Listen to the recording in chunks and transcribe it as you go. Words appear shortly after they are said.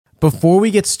Before we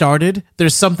get started,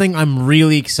 there's something I'm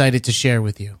really excited to share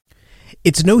with you.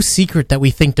 It's no secret that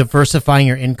we think diversifying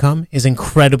your income is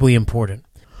incredibly important.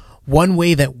 One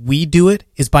way that we do it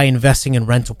is by investing in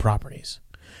rental properties.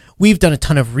 We've done a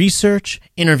ton of research,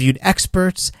 interviewed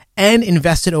experts, and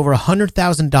invested over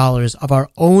 $100,000 of our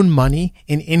own money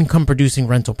in income-producing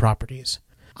rental properties.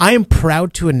 I am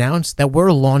proud to announce that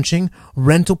we're launching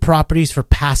Rental Properties for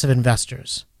Passive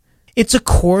Investors. It's a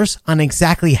course on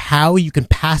exactly how you can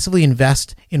passively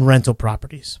invest in rental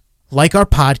properties. Like our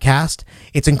podcast,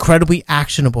 it's incredibly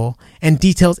actionable and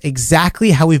details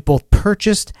exactly how we've both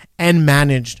purchased and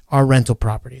managed our rental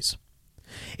properties.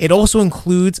 It also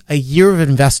includes a year of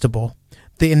Investable,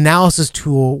 the analysis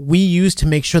tool we use to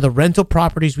make sure the rental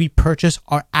properties we purchase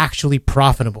are actually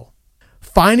profitable.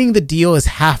 Finding the deal is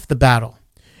half the battle.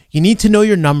 You need to know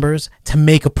your numbers to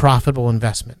make a profitable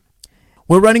investment.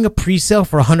 We're running a pre-sale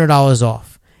for $100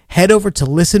 off. Head over to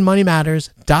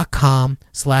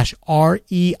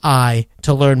listenmoneymatters.com/REI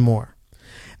to learn more.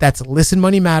 That's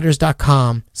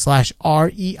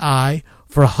listenmoneymatters.com/REI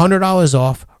for $100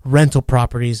 off rental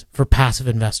properties for passive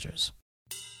investors.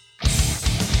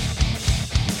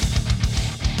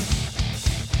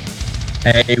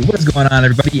 Hey, what's going on,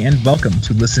 everybody, and welcome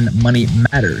to Listen Money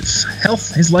Matters.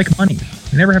 Health is like money.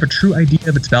 We never have a true idea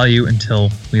of its value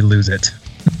until we lose it.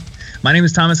 My name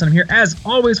is Thomas, and I'm here, as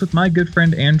always, with my good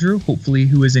friend Andrew, hopefully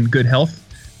who is in good health.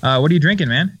 What are you drinking,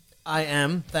 man? I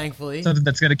am, thankfully. Something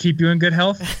that's going to keep you in good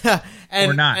health? Or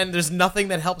not? And there's nothing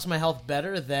that helps my health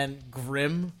better than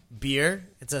Grimm beer.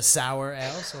 It's a sour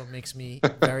ale, so it makes me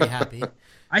very happy.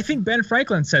 I think Ben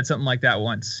Franklin said something like that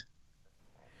once.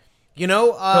 You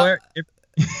know, I'm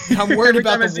worried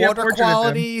about the water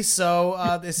quality,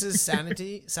 so this is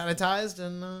sanitized,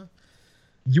 and...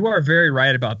 You are very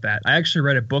right about that. I actually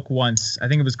read a book once. I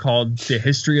think it was called The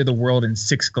History of the World in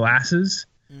 6 Glasses.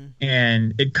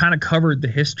 And it kind of covered the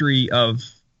history of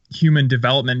human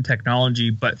development and technology,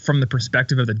 but from the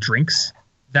perspective of the drinks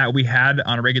that we had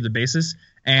on a regular basis.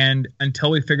 And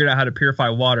until we figured out how to purify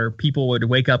water, people would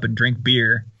wake up and drink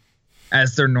beer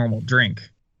as their normal drink.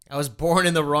 I was born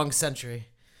in the wrong century.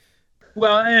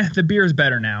 Well, the beer is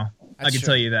better now. That's I can true.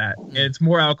 tell you that. It's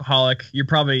more alcoholic. You're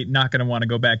probably not going to want to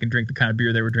go back and drink the kind of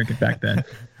beer they were drinking back then.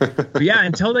 But yeah,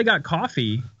 until they got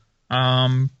coffee,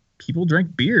 people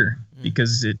drank beer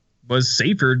because it was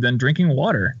safer than drinking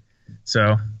water.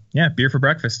 So yeah, beer for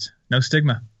breakfast. No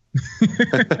stigma.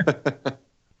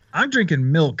 I'm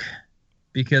drinking milk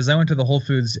because I went to the Whole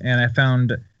Foods and I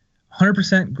found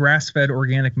 100% grass-fed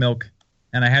organic milk,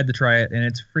 and I had to try it, and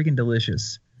it's freaking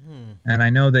delicious. And I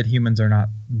know that humans are not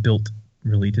built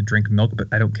really to drink milk, but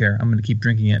I don't care. I'm going to keep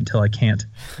drinking it until I can't.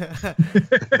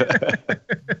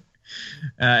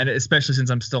 And especially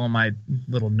since I'm still on my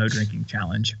little no drinking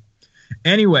challenge.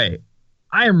 Anyway,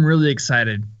 I am really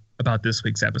excited about this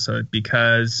week's episode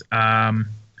because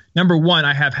number one,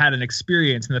 I have had an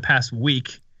experience in the past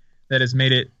week that has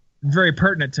made it very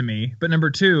pertinent to me. But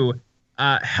number two,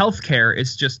 healthcare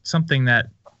is just something that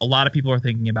a lot of people are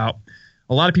thinking about.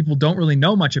 A lot of people don't really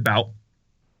know much about.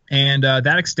 And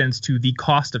that extends to the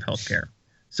cost of healthcare.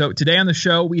 So today on the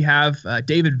show, we have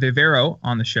David Vivero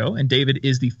on the show. And David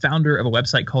is the founder of a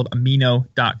website called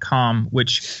Amino.com,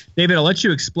 which, David, I'll let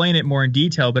you explain it more in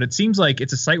detail. But it seems like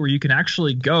it's a site where you can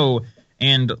actually go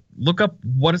and look up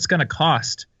what it's going to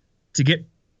cost to get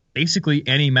basically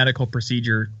any medical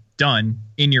procedure done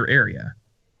in your area.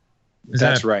 Is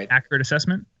that an accurate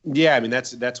assessment? Yeah, I mean,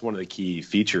 that's one of the key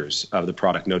features of the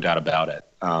product, no doubt about it.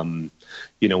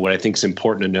 What I think is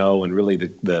important to know, and really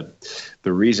the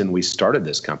reason we started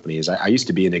this company is I used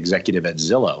to be an executive at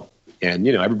Zillow. And,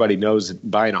 everybody knows that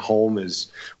buying a home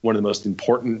is one of the most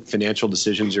important financial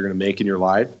decisions you're going to make in your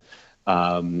life.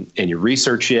 And you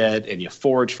research it, and you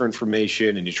forage for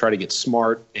information, and you try to get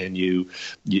smart, and you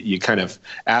kind of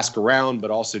ask around,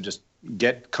 but also just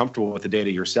get comfortable with the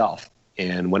data yourself.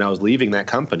 And when I was leaving that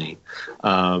company,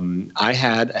 I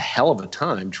had a hell of a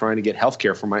time trying to get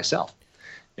healthcare for myself.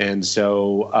 And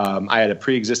so I had a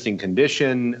pre-existing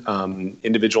condition.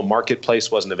 Individual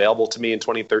marketplace wasn't available to me in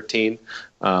 2013.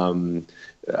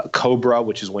 COBRA,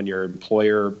 which is when your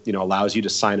employer, allows you to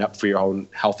sign up for your own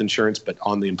health insurance, but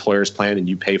on the employer's plan and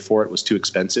you pay for it, was too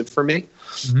expensive for me.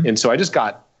 Mm-hmm. And so I just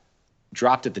got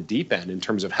dropped at the deep end in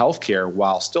terms of healthcare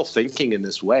while still thinking in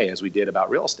this way as we did about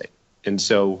real estate. And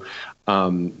so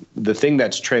the thing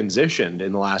that's transitioned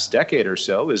in the last decade or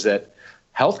so is that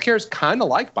healthcare is kind of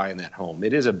like buying that home.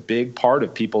 It is a big part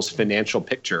of people's financial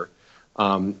picture.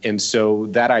 And so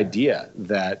that idea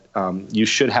that you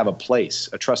should have a place,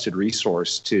 a trusted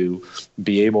resource to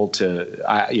be able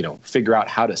to, figure out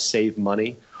how to save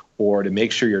money or to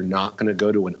make sure you're not going to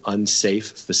go to an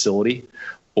unsafe facility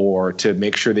or to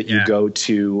make sure that you go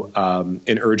to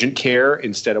an urgent care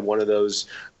instead of one of those,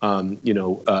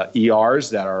 ERs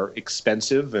that are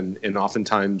expensive and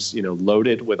oftentimes,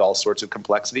 loaded with all sorts of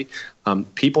complexity.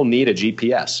 People need a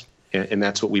GPS, and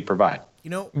that's what we provide.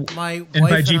 My and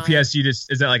wife by GPS,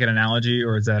 is that like an analogy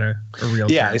or is that a real?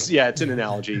 Yeah, it's an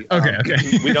analogy. Okay.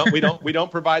 We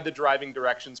don't provide the driving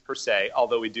directions per se,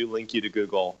 although we do link you to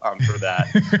Google for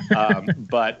that.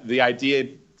 But the idea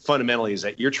fundamentally is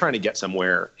that you're trying to get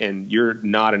somewhere and you're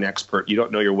not an expert. You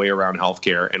don't know your way around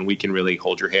healthcare, and we can really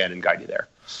hold your hand and guide you there.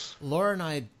 Laura and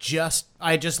I just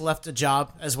left a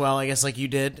job as well, I guess, like you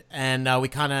did, and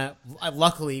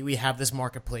luckily we have this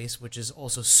marketplace, which is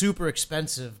also super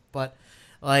expensive, but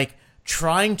like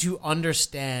trying to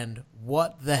understand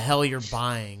what the hell you're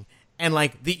buying and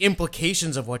like the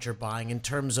implications of what you're buying in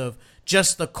terms of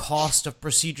just the cost of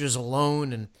procedures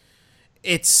alone, and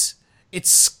it's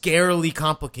scarily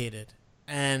complicated.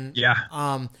 And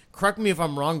correct me if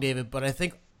I'm wrong, David, but I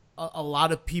think a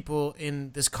lot of people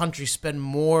in this country spend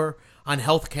more on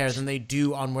healthcare than they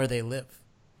do on where they live.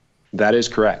 That is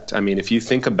correct. I mean, if you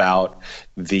think about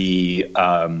the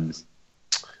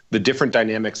different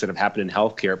dynamics that have happened in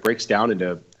healthcare, it breaks down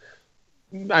into,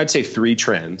 I'd say, 3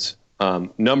 trends.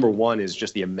 Number one is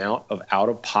just the amount of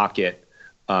out-of-pocket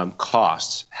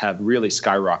costs have really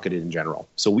skyrocketed in general.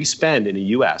 So we spend in the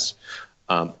U.S.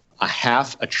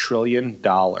 $500 billion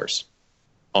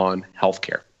on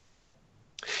healthcare.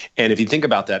 And if you think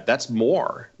about that, that's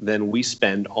more than we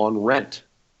spend on rent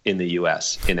in the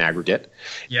U.S. in aggregate.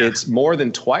 Yeah. It's more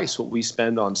than twice what we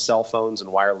spend on cell phones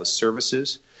and wireless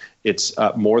services. It's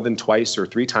more than twice or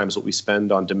 3 times what we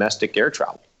spend on domestic air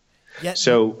travel. Yet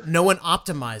so no one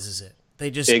optimizes it. They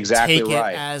just take it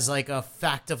as like a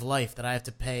fact of life that I have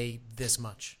to pay this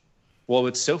much. Well,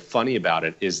 what's so funny about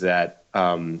it is that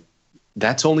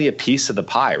that's only a piece of the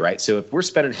pie, right? So if we're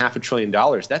spending $500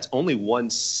 billion, that's only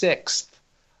 1/6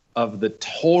 of the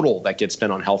total that gets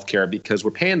spent on healthcare, because we're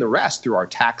paying the rest through our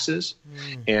taxes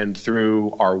and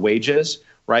through our wages,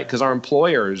 right? Because our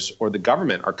employers or the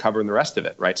government are covering the rest of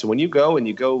it, right? So when you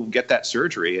go get that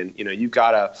surgery and you've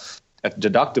got a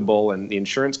deductible and the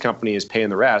insurance company is paying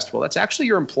the rest, well, that's actually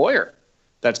your employer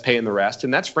that's paying the rest,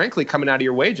 and that's frankly coming out of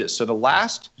your wages. So the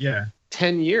last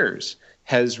 10 years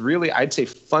has really, I'd say,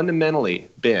 fundamentally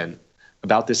been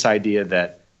about this idea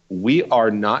that we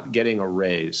are not getting a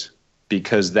raise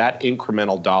because that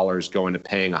incremental dollar is going to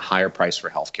paying a higher price for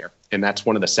healthcare. And that's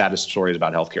one of the saddest stories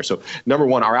about healthcare. So number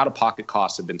one, our out-of-pocket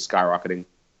costs have been skyrocketing.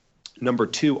 Number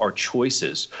two, our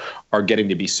choices are getting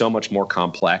to be so much more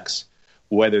complex,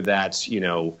 whether that's,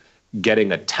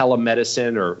 getting a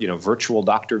telemedicine or, virtual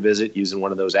doctor visit using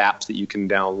one of those apps that you can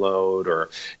download, or,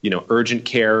 urgent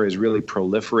care is really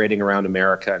proliferating around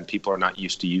America and people are not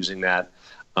used to using that.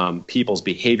 People's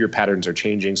behavior patterns are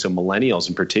changing. So millennials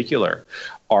in particular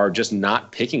are just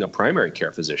not picking a primary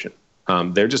care physician.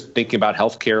 They're just thinking about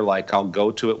healthcare like I'll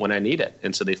go to it when I need it.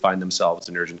 And so they find themselves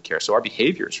in urgent care. So our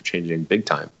behaviors are changing big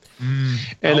time.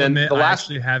 And then the last, I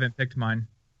actually haven't picked mine.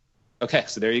 Okay,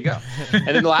 so there you go. And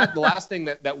then the last thing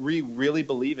that we really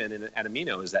believe in at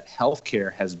Amino is that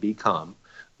healthcare has become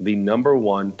the number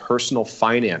one personal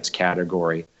finance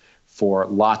category for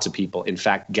lots of people. In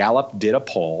fact, Gallup did a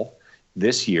poll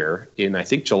this year in, I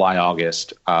think, July,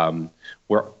 August,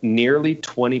 where nearly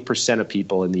 20% of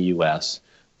people in the U.S.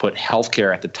 put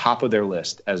healthcare at the top of their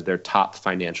list as their top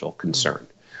financial concern.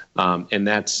 And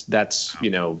that's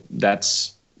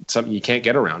something you can't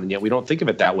get around. And yet we don't think of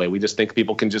it that way. We just think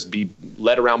people can just be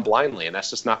led around blindly, and that's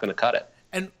just not going to cut it.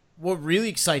 And what really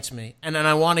excites me, and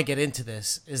I want to get into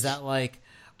this, is that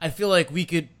I feel like we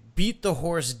could beat the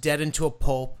horse dead into a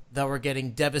pulp, that we're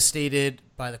getting devastated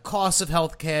by the cost of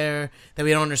healthcare, that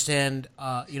we don't understand,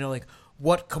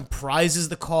 what comprises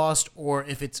the cost or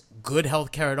if it's good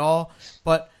healthcare at all.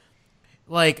 But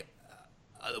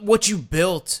what you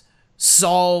built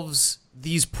solves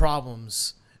these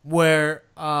problems where,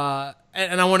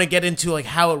 and I want to get into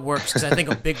how it works, because I think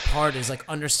a big part is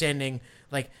understanding,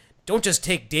 don't just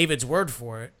take David's word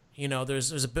for it.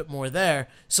 There's a bit more there.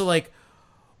 So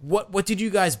what did you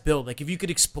guys build? If you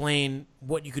could explain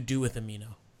what you could do with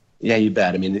Amino. Yeah, you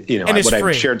bet. I mean, and it's free.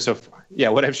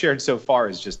 What I've shared so far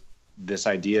is just this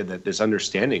idea that this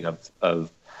understanding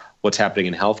of what's happening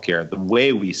in healthcare, the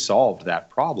way we solved that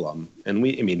problem. And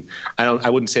I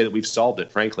wouldn't say that we've solved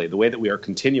it, frankly. The way that we are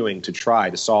continuing to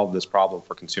try to solve this problem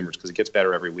for consumers, because it gets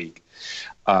better every week,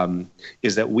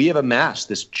 is that we have amassed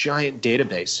this giant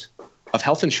database of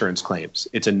health insurance claims.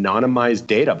 It's anonymized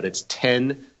data, but it's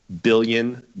 10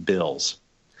 billion bills.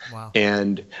 Wow.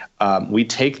 And we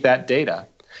take that data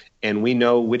and we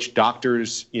know which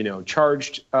doctors,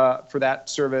 charged for that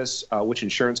service, which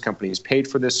insurance companies paid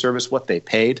for this service, what they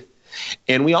paid.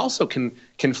 And we also can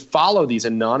follow these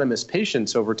anonymous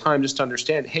patients over time just to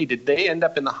understand, hey, did they end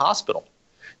up in the hospital?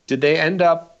 Did they end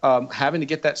up having to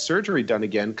get that surgery done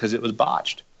again because it was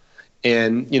botched?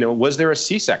 And, was there a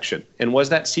C-section? And was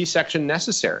that C-section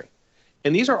necessary?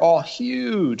 And these are all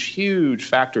huge, huge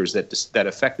factors that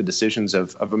affect the decisions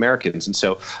of Americans. And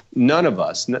so none of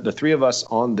us, the three of us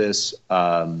on this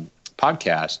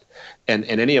podcast and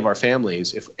any of our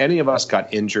families, if any of us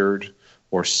got injured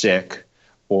or sick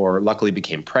or luckily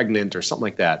became pregnant or something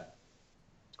like that,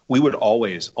 we would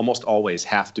almost always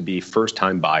have to be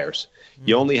first-time buyers.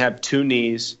 You only have two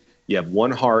knees, you have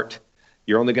one heart,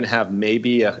 you're only going to have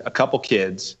maybe a couple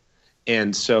kids.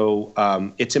 And so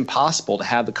it's impossible to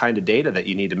have the kind of data that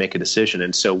you need to make a decision.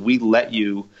 And so we let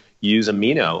you use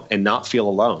Amino and not feel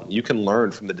alone. You can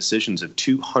learn from the decisions of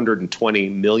 220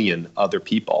 million other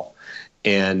people.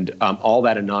 And all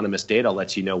that anonymous data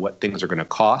lets you know what things are going to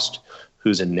cost,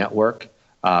 who's in network,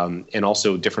 and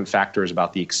also different factors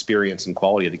about the experience and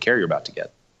quality of the care you're about to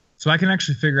get. So I can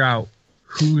actually figure out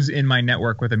who's in my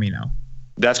network with Amino.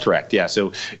 That's correct. Yeah.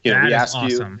 So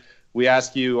awesome. We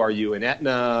ask you, are you an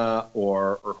Aetna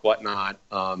or whatnot?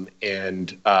 And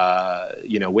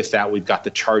with that, we've got the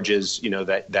charges,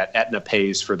 that Aetna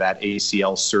pays for that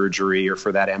ACL surgery or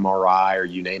for that MRI or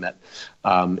you name it.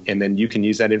 And then you can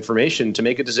use that information to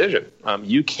make a decision.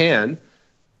 You can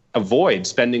avoid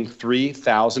spending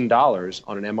 $3,000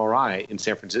 on an MRI in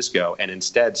San Francisco and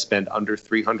instead spend under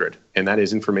 $300. And that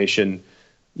is information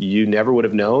you never would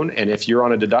have known. And if you're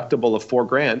on a deductible of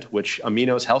 $4,000, which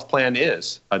Amino's health plan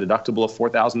is a deductible of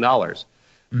 $4,000,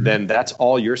 then that's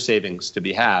all your savings to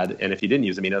be had. And if you didn't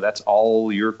use Amino, that's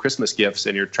all your Christmas gifts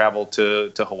and your travel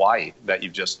to Hawaii that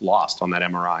you've just lost on that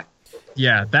MRI.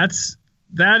 Yeah,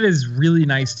 that is really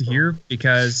nice to hear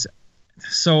because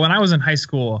so when I was in high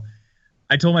school,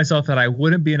 I told myself that I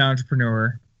wouldn't be an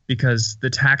entrepreneur because the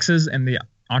taxes and the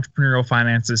entrepreneurial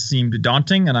finances seemed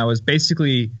daunting. And I was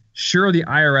basically sure the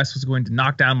IRS was going to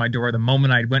knock down my door the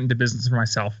moment I went into business for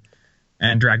myself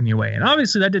and drag me away. And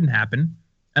obviously that didn't happen.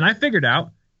 And I figured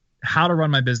out how to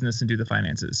run my business and do the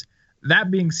finances. That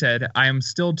being said, I am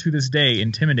still to this day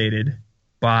intimidated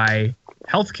by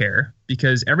healthcare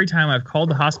because every time I've called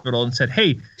the hospital and said,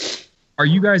 hey, are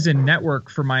you guys in network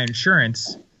for my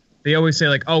insurance? They always say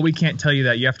like, oh, we can't tell you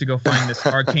that. You have to go find this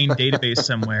arcane database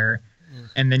somewhere.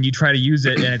 And then you try to use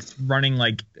it and it's running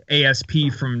like ASP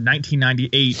from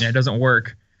 1998 and it doesn't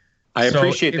work. I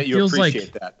appreciate that you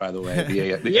appreciate that, by the way.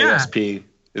 The ASP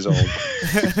is old.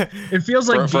 It feels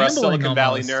like for us gambling Silicon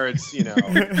Valley nerds,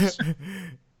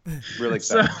 really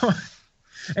excited. So,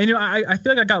 and I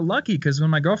feel like I got lucky because when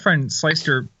my girlfriend sliced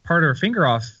part of her finger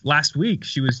off last week,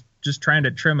 she was just trying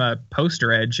to trim a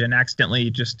poster edge and accidentally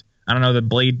the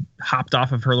blade hopped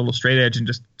off of her little straight edge and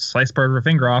just sliced part of her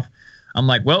finger off. I'm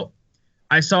like, well,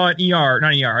 I saw an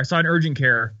I saw an urgent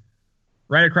care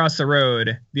right across the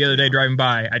road the other day driving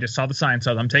by. I just saw the sign,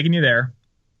 so I'm taking you there.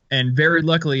 And very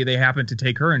luckily, they happened to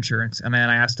take her insurance. And then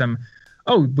I asked them,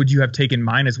 oh, would you have taken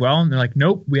mine as well? And they're like,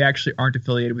 nope, we actually aren't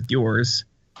affiliated with yours.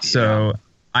 So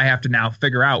I have to now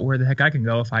figure out where the heck I can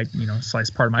go if I, slice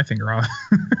part of my finger off.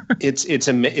 It's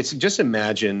just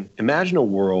imagine a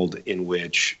world in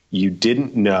which you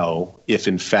didn't know if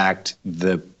in fact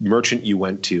the merchant you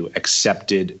went to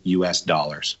accepted US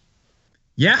dollars.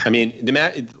 Yeah. I mean,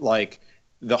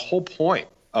 the whole point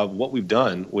of what we've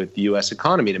done with the US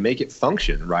economy to make it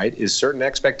function, right, is certain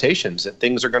expectations that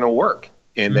things are going to work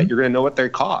and that you're going to know what they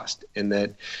cost and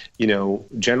that,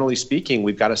 generally speaking,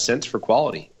 we've got a sense for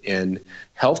quality. And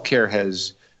healthcare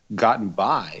has gotten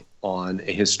by on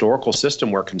a historical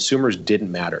system where consumers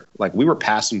didn't matter. Like we were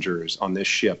passengers on this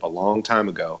ship a long time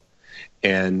ago.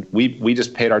 And we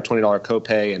just paid our $20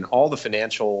 copay and all the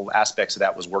financial aspects of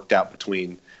that was worked out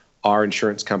between our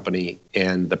insurance company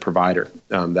and the provider,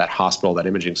 that hospital, that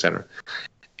imaging center.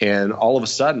 And all of a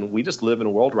sudden, we just live in a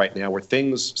world right now where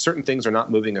certain things are not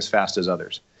moving as fast as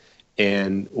others.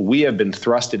 And we have been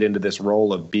thrusted into this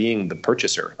role of being the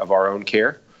purchaser of our own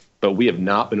care, but we have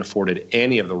not been afforded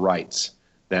any of the rights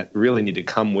that really need to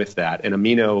come with that. And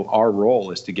Amino, our role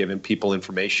is to give people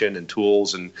information and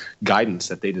tools and guidance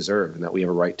that they deserve and that we have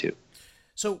a right to.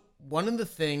 So one of the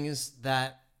things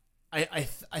that I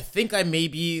think I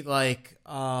maybe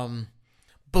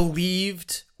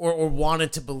believed or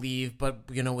wanted to believe, but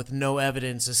with no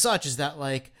evidence as such, is that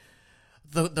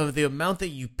the amount that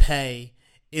you pay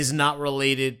is not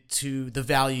related to the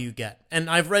value you get. And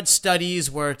I've read studies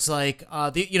where it's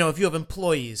if you have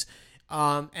employees,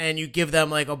 and you give them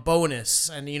like a bonus,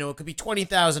 and it could be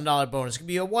 $20,000 bonus, it could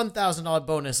be a $1,000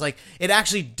 bonus. Like, it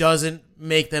actually doesn't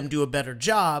make them do a better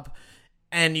job,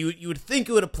 and you would think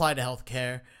it would apply to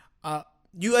healthcare.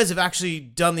 You guys have actually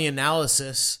done the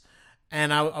analysis,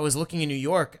 and I was looking in New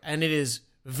York, and it is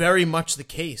very much the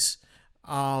case.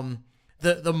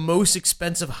 The most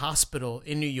expensive hospital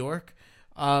in New York,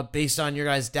 based on your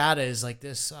guys' data, is like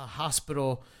this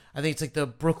hospital. I think it's like the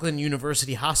Brooklyn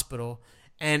University Hospital,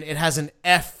 and it has an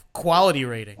F quality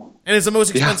rating, and it's the most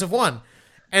expensive one.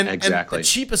 And, exactly. And the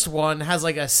cheapest one has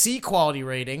like a C quality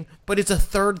rating, but it's a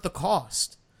third the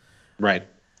cost. Right.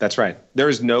 That's right. There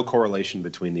is no correlation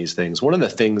between these things. One of the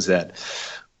things that,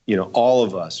 all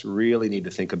of us really need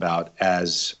to think about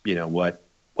as, what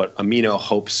Amino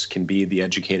hopes can be the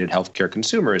educated healthcare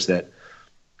consumer is that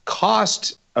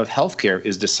cost of healthcare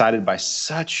is decided by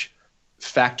such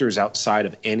factors outside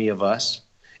of any of us.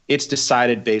 It's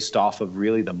decided based off of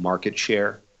really the market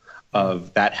share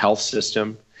of that health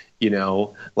system.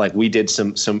 Like we did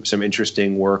some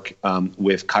interesting work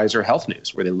with Kaiser Health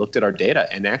News, where they looked at our data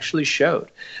and actually showed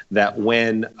that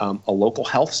when a local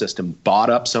health system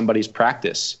bought up somebody's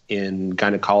practice in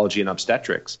gynecology and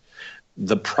obstetrics,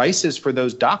 the prices for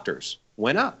those doctors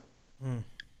went up.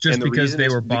 Just because they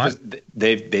were bought?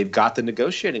 They've got the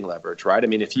negotiating leverage, right? I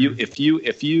mean, if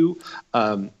you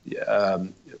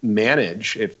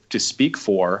manage to speak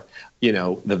for,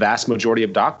 the vast majority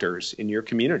of doctors in your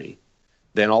community,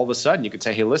 then all of a sudden you could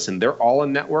say, hey, listen, they're all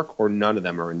in network or none of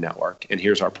them are in network, and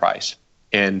here's our price.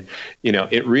 And,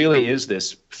 it really is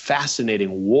this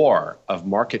fascinating war of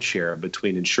market share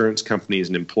between insurance companies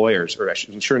and employers, or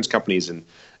insurance companies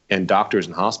and doctors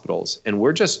and hospitals. And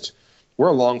we're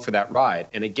along for that ride.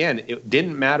 And again, it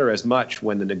didn't matter as much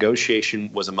when the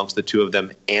negotiation was amongst the two of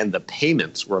them and the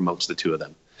payments were amongst the two of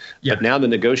them. Yeah. But now the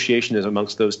negotiation is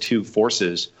amongst those two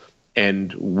forces,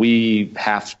 and we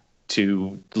have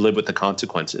to live with the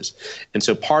consequences. And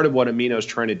so part of what Amino is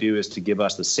trying to do is to give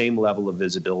us the same level of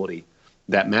visibility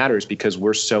that matters, because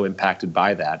we're so impacted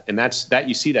by that. And that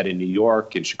you see that in New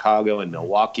York and Chicago and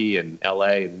Milwaukee and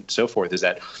LA and so forth, is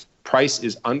that price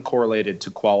is uncorrelated to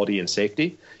quality and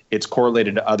safety. It's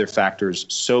correlated to other factors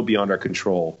so beyond our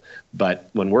control. But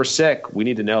when we're sick, we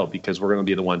need to know, because we're going to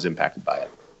be the ones impacted by it.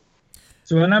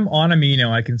 So when I'm on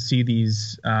Amino, I can see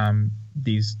these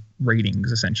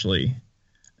ratings essentially.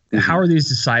 Mm-hmm. How are these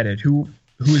decided? Who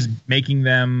is making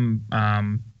them?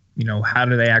 How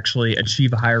do they actually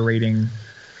achieve a higher rating?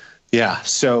 Yeah.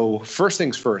 So first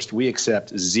things first, we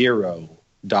accept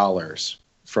 $0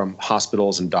 from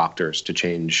hospitals and doctors to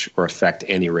change or affect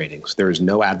any ratings. There is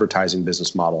no advertising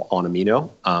business model on Amino.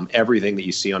 Everything that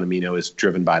you see on Amino is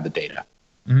driven by the data.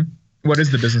 Mm-hmm. What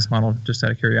is the business model, just out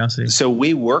of curiosity? So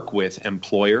we work with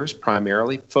employers,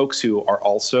 primarily folks who are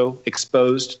also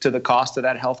exposed to the cost of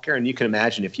that healthcare. And you can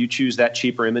imagine, if you choose that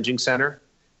cheaper imaging center,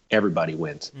 everybody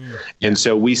wins. And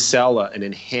so we sell an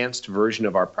enhanced version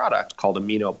of our product called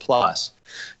Amino Plus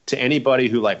to anybody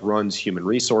who runs human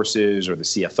resources or the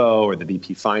CFO or the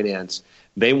VP finance.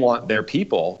 They want their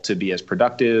people to be as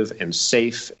productive and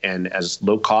safe and as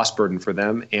low cost burden for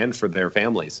them and for their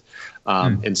families.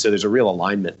 And so there's a real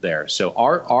alignment there. So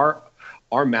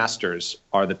our masters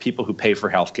are the people who pay for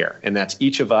healthcare, and that's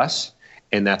each of us,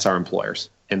 and that's our employers.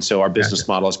 And so our business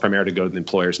model is primarily to go to the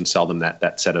employers and sell them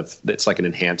that set of, it's like an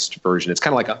enhanced version. It's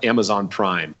kind of like Amazon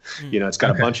Prime. It's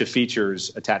got a bunch of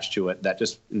features attached to it that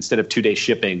just, instead of 2-day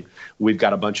shipping, we've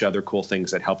got a bunch of other cool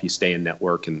things that help you stay in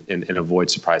network and avoid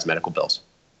surprise medical bills.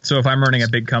 So if I'm running a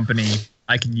big company,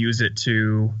 I can use it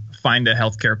to find a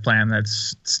healthcare plan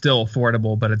that's still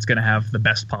affordable, but it's going to have the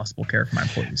best possible care for my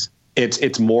employees.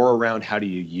 It's more around how do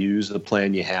you use the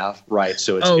plan you have, right?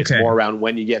 So it's more around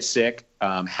when you get sick,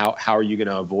 how are you going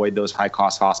to avoid those high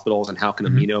cost hospitals, and how can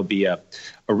Amino be a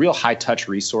real high touch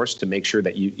resource to make sure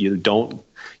that you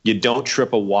don't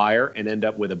trip a wire and end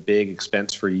up with a big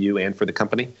expense for you and for the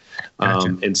company.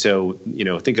 Gotcha. And so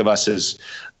think of us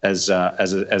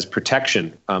as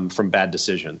protection from bad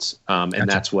decisions, and gotcha.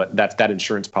 That's what that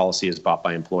insurance policy is bought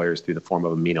by employers through the form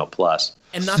of Amino Plus.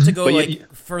 And not to go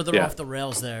further off the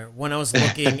rails there, when I was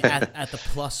looking at the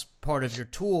plus part of your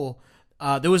tool,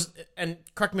 there was, and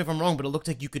correct me if I'm wrong, but it looked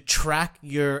like you could track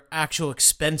your actual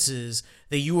expenses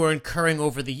that you were incurring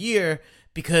over the year,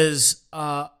 because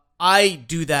I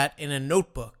do that in a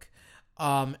notebook,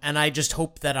 and I just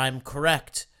hope that I'm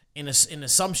correct in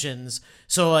assumptions.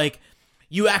 So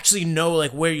you actually know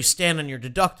where you stand on your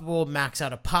deductible, max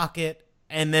out of pocket.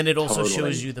 And then it also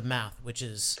shows you the math, which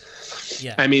is,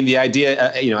 I mean, the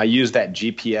idea, I used that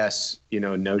GPS,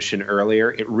 notion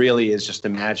earlier. It really is just,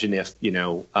 imagine if,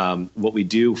 what we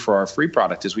do for our free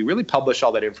product is we really publish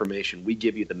all that information. We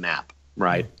give you the map,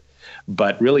 right?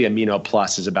 But really, Amino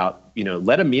Plus is about,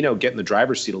 let Amino get in the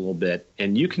driver's seat a little bit,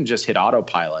 and you can just hit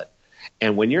autopilot.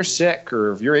 And when you're sick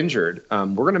or if you're injured, we're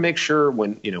going to make sure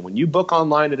when you book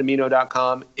online at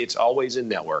amino.com, it's always in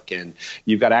network, and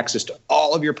you've got access to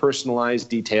all of your personalized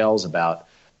details about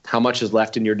how much is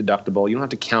left in your deductible. You don't have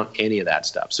to count any of that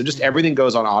stuff. So just everything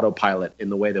goes on autopilot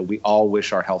in the way that we all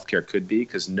wish our healthcare could be,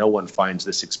 because no one finds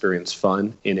this experience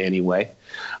fun in any way.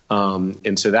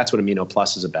 And so that's what Amino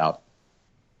Plus is about.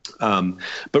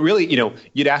 But really,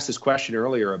 you'd asked this question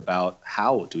earlier about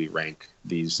how do we rank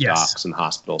these docs and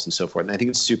hospitals and so forth. And I think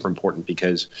it's super important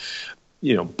because,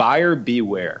 buyer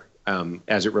beware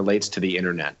as it relates to the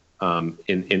internet. In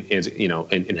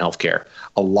healthcare,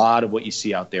 a lot of what you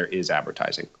see out there is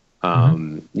advertising.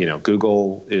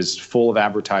 Google is full of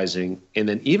advertising, and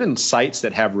then even sites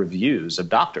that have reviews of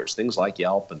doctors, things like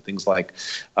Yelp and things like,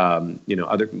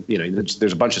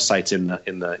 there's a bunch of sites in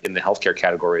the healthcare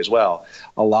category as well.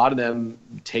 A lot of them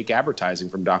take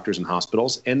advertising from doctors and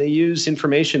hospitals, and they use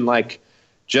information like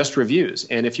just reviews.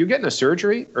 And if you're getting a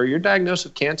surgery or you're diagnosed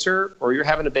with cancer or you're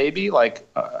having a baby, a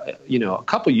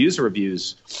couple user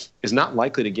reviews is not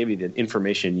likely to give you the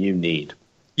information you need.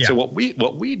 Yeah. So what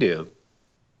we do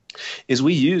is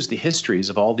we use the histories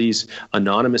of all these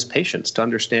anonymous patients to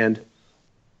understand,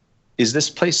 is this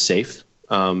place safe?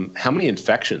 How many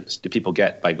infections do people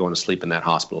get by going to sleep in that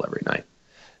hospital every night?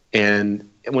 And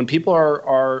when people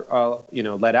are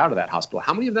let out of that hospital,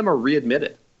 how many of them are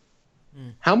readmitted?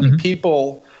 How many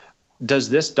people does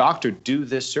this doctor do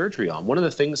this surgery on? One of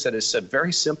the things that is a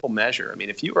very simple measure. I mean,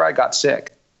 if you or I got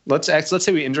sick, let's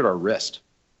say we injured our wrist.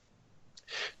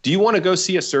 Do you want to go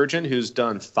see a surgeon who's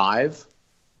done 5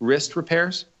 wrist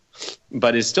repairs,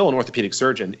 but is still an orthopedic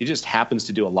surgeon? He just happens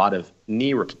to do a lot of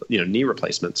knee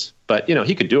replacements. But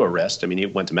he could do a wrist. I mean, he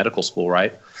went to medical school,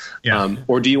 right? Yeah.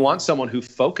 Or do you want someone who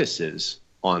focuses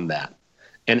on that?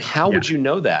 And how would you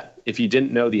know that if you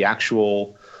didn't know the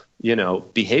actual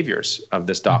behaviors of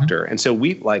this doctor? And so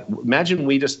imagine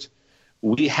we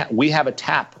have a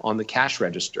tap on the cash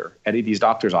register at these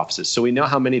doctors' offices, so we know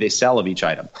how many they sell of each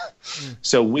item.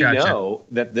 So we know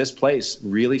that this place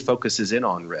really focuses in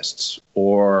on wrists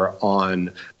or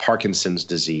on Parkinson's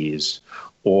disease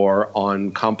or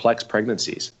on complex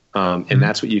pregnancies. And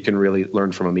that's what you can really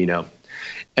learn from Amino.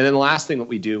 And then the last thing that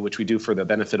we do, which we do for the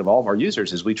benefit of all of our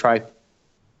users, is we try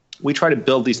to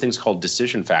build these things called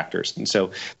decision factors. And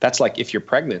so that's like, if you're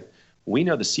pregnant, we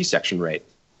know the C-section rate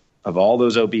of all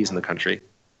those OBs in the country.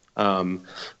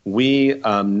 We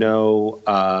know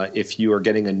if you are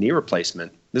getting a knee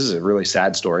replacement. This is a really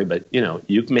sad story, but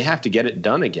you may have to get it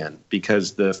done again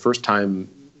because the first time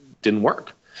didn't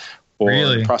work, or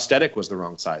the prosthetic was the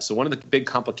wrong size. So one of the big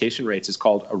complication rates is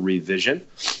called a revision,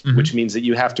 which means that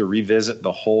you have to revisit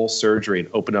the whole surgery and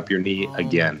open up your knee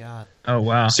again. My God. Oh,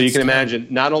 wow. So you can imagine,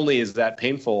 not only is that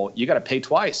painful, you got to pay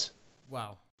twice.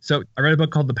 Wow. So I read a book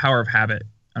called The Power of Habit.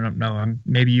 I don't know.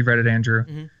 Maybe you've read it, Andrew.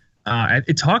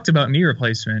 It talked about knee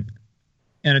replacement,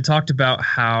 and it talked about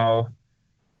how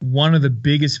one of the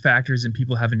biggest factors in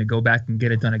people having to go back and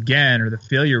get it done again, or the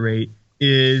failure rate,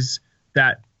 is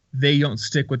that they don't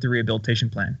stick with the rehabilitation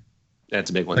plan.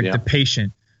 That's a big one. Like the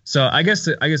patient. So I guess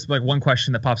like one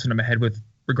question that pops into my head with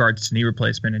regards to knee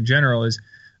replacement in general is,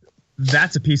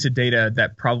 that's a piece of data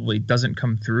that probably doesn't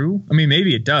come through. I mean,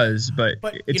 maybe it does, but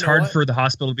it's hard for the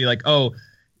hospital to be like, oh,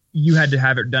 you had to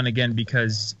have it done again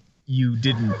because you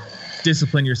didn't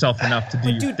discipline yourself enough to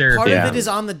do your therapy. Part of it is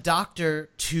on the doctor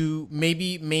to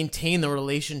maybe maintain the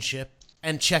relationship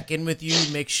and check in with you,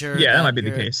 make sure. Yeah, that might be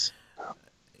the case.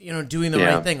 Doing the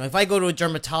right thing. Like if I go to a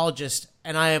dermatologist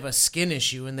and I have a skin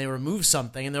issue and they remove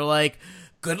something and they're like,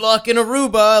 good luck in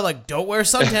Aruba, like don't wear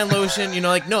suntan lotion,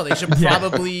 no, they should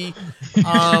probably,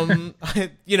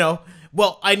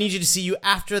 well, I need you to see you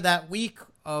after that week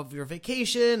of your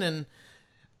vacation. And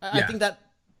I think that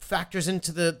factors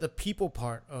into the people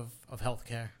part of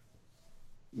healthcare.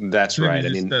 That's right. I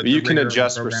mean, you can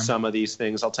adjust for some of these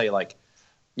things. I'll tell you,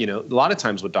 a lot of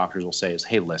times what doctors will say is,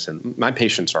 hey, listen, my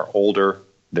patients are older,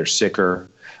 they're sicker.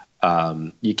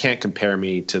 You can't compare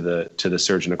me to the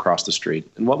surgeon across the street.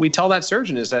 And what we tell that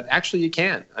surgeon is that actually you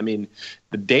can. I mean,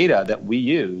 the data that we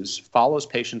use follows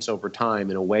patients over time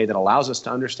in a way that allows us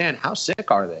to understand how sick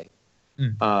are they.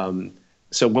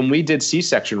 So when we did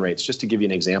C-section rates, just to give you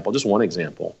an example, just one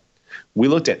example, we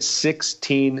looked at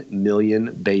 16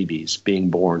 million babies being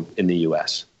born in the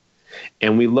U.S.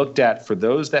 And we looked at, for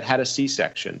those that had a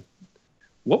C-section,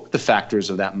 what were the factors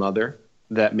of that mother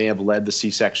that may have led the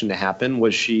C-section to happen?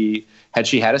 Had she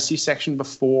had a C-section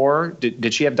before?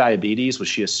 Did she have diabetes? Was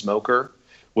she a smoker?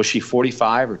 Was she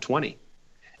 45 or 20?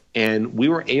 And we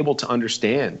were able to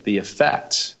understand the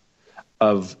effects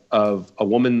of a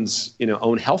woman's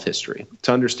own health history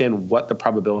to understand what the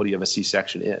probability of a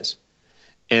C-section is.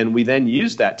 And we then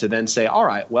use that to then say, all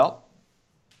right, well,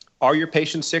 are your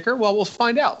patients sicker? Well, we'll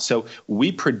find out. So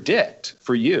we predict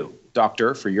for you,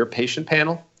 doctor, for your patient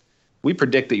panel, we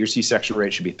predict that your C-section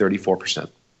rate should be 34%.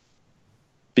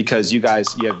 Because you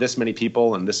have this many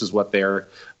people and this is what their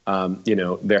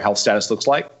health status looks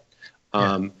like.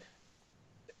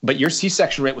 But your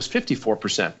C-section rate was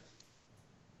 54%.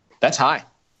 That's high.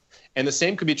 And the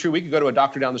same could be true. We could go to a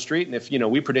doctor down the street, and if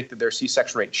we predicted their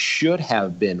C-section rate should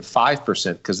have been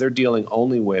 5% because they're dealing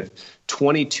only with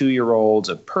 22-year-olds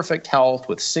of perfect health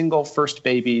with single first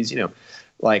babies,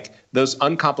 like those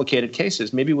uncomplicated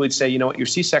cases, maybe we'd say, your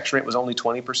C-section rate was only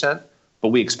 20%, but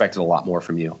we expected a lot more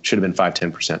from you. It should have been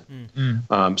 5-10%.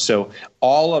 Mm-hmm. So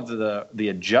all of the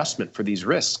adjustment for these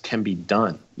risks can be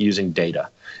done using data.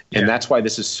 And that's why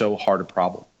this is so hard a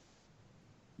problem.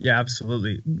 Yeah,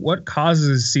 absolutely. What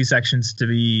causes C-sections to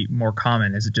be more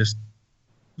common? Is it just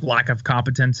lack of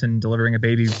competence in delivering a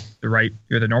baby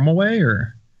the normal way,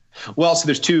 or? Well, so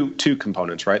there's two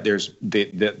components, right? There's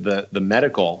the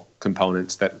medical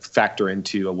components that factor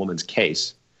into a woman's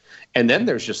case, and then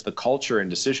there's just the culture and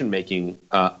decision making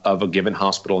of a given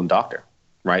hospital and doctor,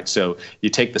 right? So you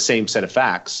take the same set of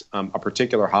facts, a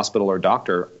particular hospital or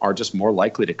doctor are just more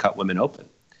likely to cut women open.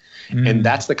 And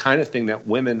that's the kind of thing that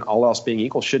women, all else being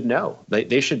equal, should know.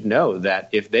 They should know that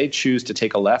if they choose to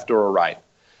take a left or a right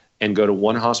and go to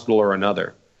one hospital or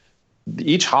another,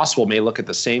 each hospital may look at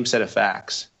the same set of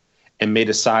facts and may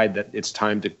decide that it's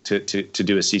time to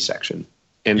do a C-section.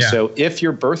 And so if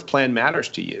your birth plan matters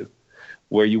to you,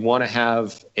 where you want to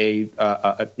have a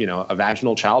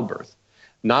vaginal childbirth,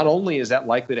 not only is that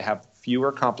likely to have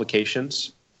fewer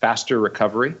complications, faster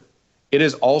recovery, it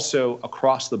is also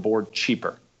across the board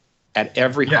cheaper at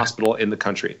every hospital in the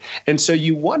country. And so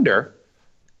you wonder,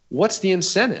 what's the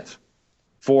incentive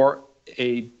for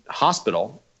a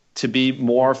hospital to be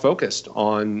more focused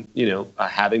on,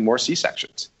 having more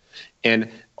C-sections?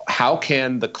 And how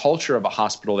can the culture of a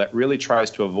hospital that really tries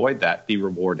to avoid that be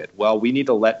rewarded? Well, we need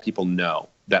to let people know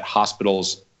that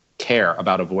hospitals care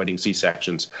about avoiding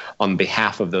C-sections on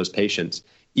behalf of those patients,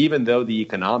 even though the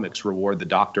economics reward the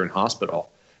doctor and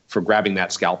hospital for grabbing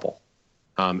that scalpel.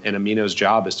 And Amino's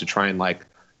job is to try and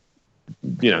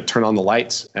turn on the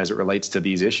lights as it relates to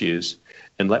these issues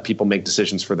and let people make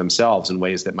decisions for themselves in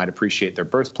ways that might appreciate their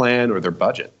birth plan or their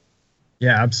budget.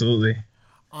 Yeah, absolutely.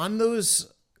 On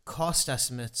those cost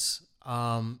estimates,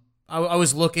 I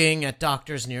was looking at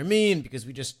doctors near me, and because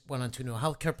we just went onto a new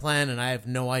healthcare plan and I have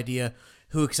no idea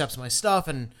who accepts my stuff.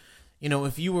 And,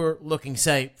 if you were looking,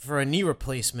 say, for a knee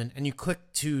replacement and you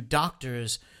click to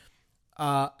doctors,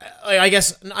 I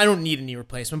guess I don't need a knee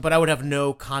replacement, but I would have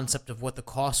no concept of what the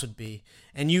cost would be.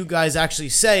 And you guys actually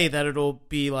say that it'll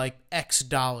be like X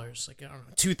dollars, like, I don't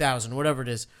know, 2,000, whatever it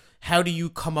is. How do you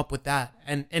come up with that?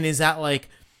 And is that like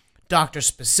doctor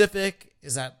specific?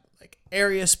 Is that like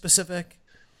area specific?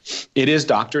 It is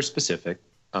doctor specific.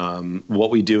 What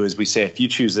we do is we say, if you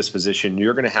choose this physician,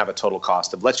 you're going to have a total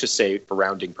cost of, let's just say for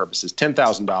rounding purposes,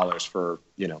 $10,000 for,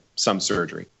 some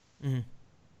surgery. Mm-hmm.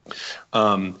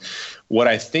 What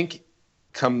I think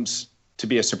comes to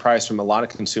be a surprise from a lot of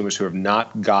consumers who have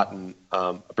not gotten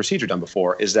a procedure done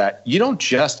before is that you don't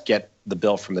just get the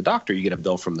bill from the doctor, you get a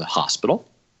bill from the hospital.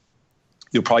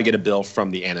 You'll probably get a bill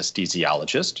from the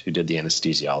anesthesiologist who did the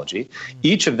anesthesiology.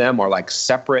 Each of them are like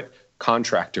separate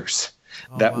contractors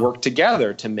that work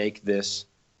together to make this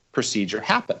procedure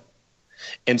happen.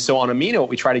 And so on Amino, what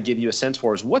we try to give you a sense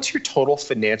for is, what's your total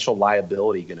financial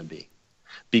liability going to be?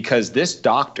 Because this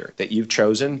doctor that you've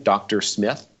chosen, Dr.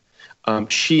 Smith,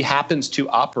 she happens to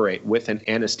operate with an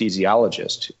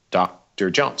anesthesiologist,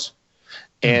 Dr. Jones.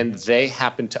 And they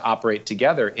happen to operate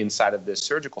together inside of this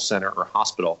surgical center or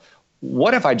hospital.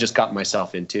 What have I just gotten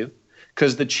myself into?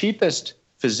 Because the cheapest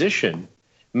physician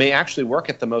may actually work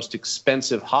at the most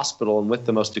expensive hospital and with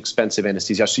the most expensive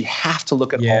anesthesiologist. So you have to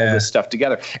look at all this stuff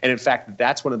together. And in fact,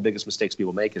 that's one of the biggest mistakes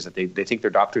people make, is that they think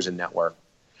their doctor's in network.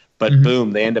 But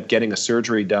boom, they end up getting a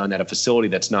surgery done at a facility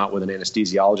that's not, with an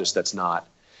anesthesiologist that's not.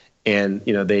 And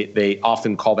they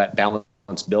often call that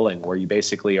balance billing, where you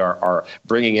basically are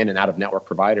bringing in an out-of-network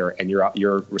provider and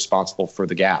you're responsible for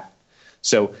the gap.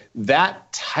 So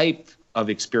that type of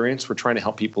experience we're trying to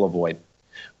help people avoid.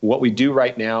 What we do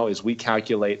right now is we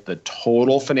calculate the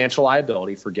total financial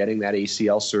liability for getting that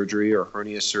ACL surgery or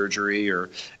hernia surgery or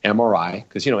MRI,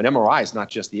 because an MRI is not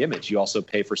just the image. You also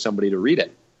pay for somebody to read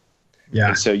it. Yeah.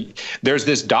 And so there's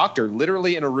this doctor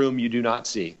literally in a room you do not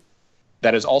see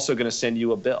that is also going to send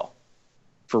you a bill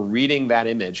for reading that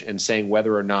image and saying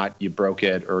whether or not you broke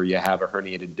it or you have a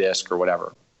herniated disc or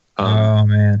whatever. Oh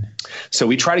man. So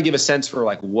we try to give a sense for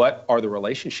like what are the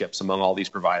relationships among all these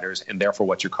providers, and therefore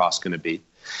what's your cost going to be.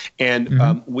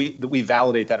 And we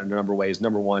validate that in a number of ways.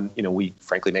 Number one, we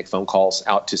frankly make phone calls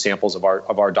out to samples of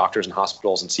our doctors and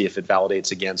hospitals and see if it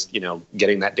validates against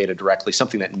getting that data directly.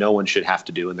 Something that no one should have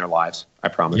to do in their lives, I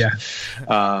promise.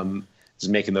 Yeah. Is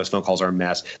making those phone calls are a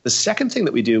mess. The second thing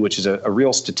that we do, which is a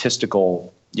real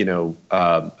statistical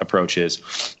approach,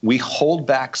 is we hold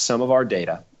back some of our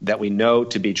data that we know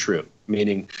to be true.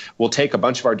 Meaning, we'll take a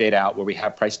bunch of our data out where we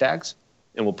have price tags,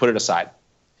 and we'll put it aside.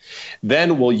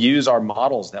 Then we'll use our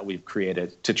models that we've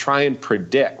created to try and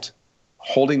predict,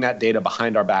 holding that data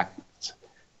behind our backs.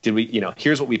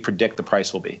 Here's what we predict the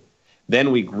price will be.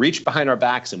 Then we reach behind our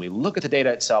backs and we look at the data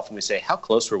itself and we say, how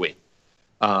close were we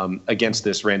against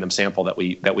this random sample that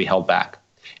we held back?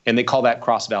 And they call that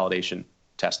cross-validation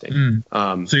testing.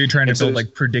 So you're trying to build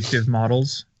like predictive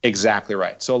models? Exactly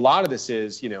right. So a lot of this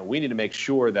is, we need to make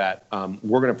sure that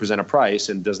we're going to present a price,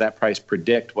 and does that price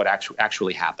predict what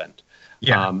actually happened?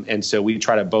 Yeah. And so we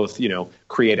try to both,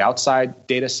 create outside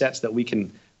data sets that we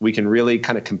can really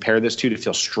kind of compare this to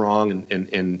feel strong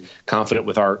and confident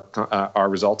with our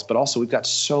results. But also, we've got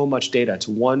so much data. It's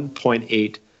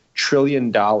 $1.8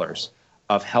 trillion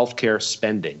of healthcare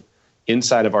spending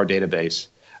inside of our database.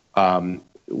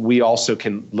 We also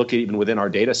can look at even within our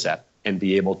data set and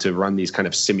be able to run these kind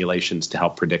of simulations to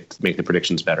help make the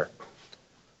predictions better.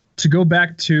 To go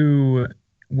back to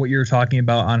what you're talking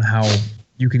about on how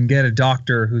you can get a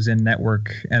doctor who's in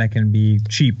network and it can be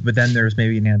cheap, but then there's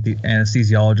maybe an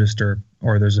anesthesiologist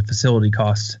or there's a facility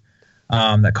cost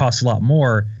that costs a lot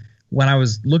more. When I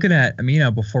was looking at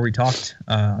Amino before we talked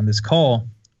on this call,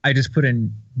 I just put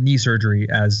in knee surgery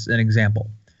as an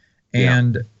example.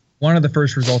 And one of the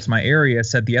first results in my area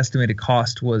said the estimated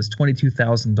cost was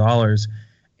 $22,000.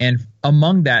 And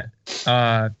among that,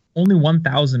 only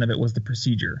 $1,000 of it was the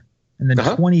procedure. And then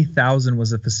 $20,000 was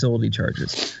the facility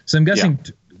charges. So I'm guessing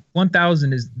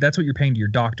 $1,000 that's what you're paying to your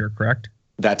doctor, correct?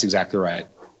 That's exactly right.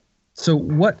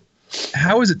 So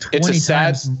how is it 20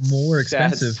 times more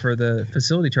expensive for the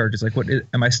facility charges? Like,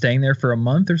 am I staying there for a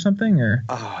month or something? Or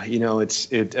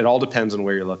it all depends on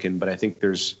where you're looking. But I think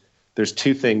there's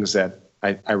two things that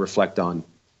I reflect on.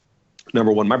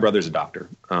 Number one, my brother's a doctor.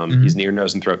 He's an ear,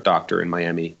 nose, and throat doctor in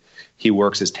Miami. He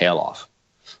works his tail off.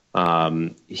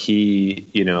 He,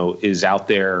 is out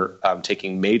there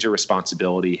taking major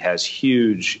responsibility, has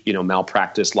huge,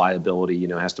 malpractice liability,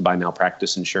 has to buy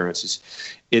malpractice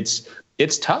insurance.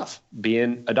 It's tough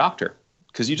being a doctor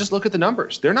because you just look at the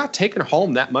numbers. They're not taking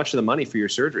home that much of the money for your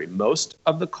surgery. Most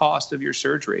of the cost of your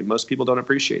surgery, most people don't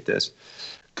appreciate this,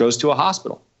 goes to a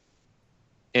hospital.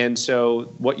 And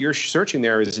so what you're searching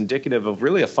there is indicative of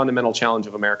really a fundamental challenge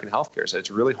of American healthcare. So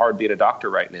it's really hard being a doctor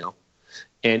right now.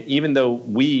 And even though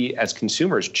we as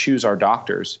consumers choose our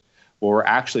doctors, what we're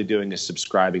actually doing is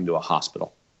subscribing to a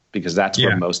hospital because that's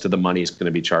where most of the money is going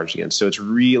to be charged against. So it's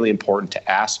really important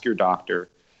to ask your doctor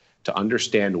to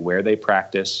understand where they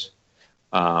practice,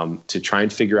 to try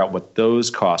and figure out what those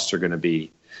costs are going to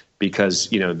be because,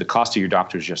 the cost of your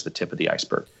doctor is just the tip of the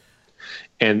iceberg.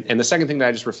 And the second thing that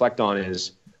I just reflect on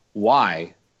is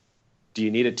why do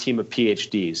you need a team of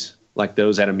PhDs like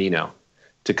those at Amino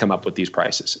to come up with these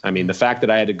prices? I mean, the fact that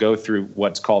I had to go through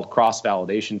what's called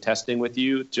cross-validation testing with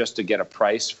you just to get a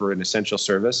price for an essential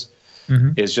service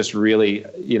is just really,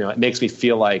 it makes me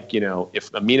feel like,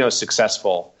 if Amino is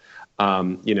successful,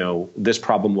 this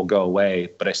problem will go away,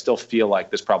 but I still feel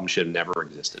like this problem should have never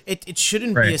existed. It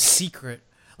shouldn't be a secret.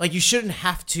 Like, you shouldn't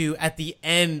have to, at the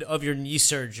end of your knee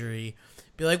surgery,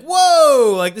 be like,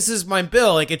 whoa, like, this is my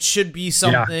bill. Like, it should be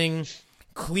something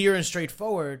clear and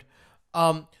straightforward.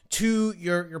 To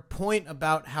your point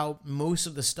about how most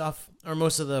of the stuff or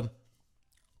most of the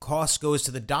cost goes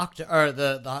to the doctor or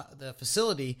the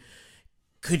facility,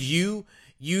 could you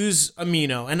use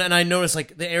Amino? And I noticed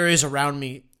like the areas around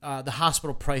me, the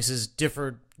hospital prices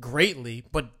differ greatly,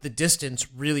 but the distance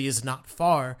really is not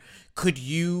far. Could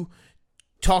you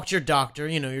talk to your doctor,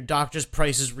 your doctor's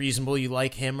price is reasonable, you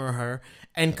like him or her,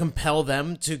 and compel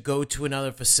them to go to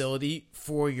another facility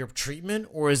for your treatment?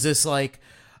 Or is this like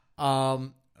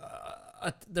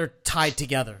they're tied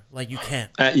together, like you can't?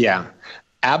 Yeah,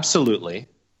 absolutely.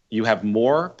 You have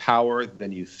more power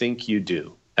than you think you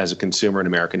do as a consumer in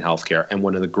American healthcare. And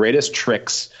one of the greatest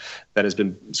tricks that has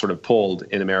been sort of pulled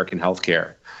in American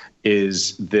healthcare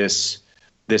is this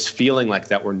feeling like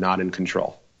that we're not in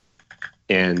control.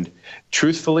 And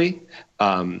truthfully,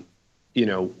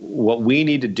 what we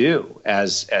need to do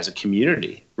as a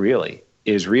community really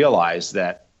is realize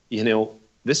that,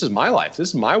 this is my life. This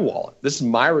is my wallet. This is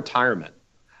my retirement.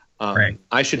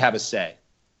 I should have a say.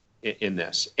 in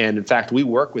this. And in fact, we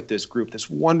work with this group, this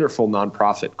wonderful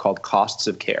nonprofit called Costs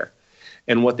of Care.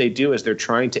 And what they do is they're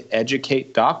trying to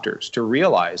educate doctors to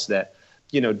realize that,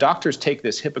 doctors take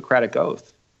this Hippocratic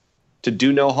oath to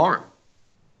do no harm.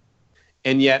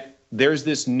 And yet there's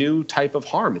this new type of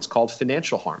harm. It's called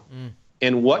financial harm.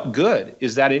 And what good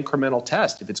is that incremental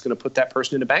test if it's going to put that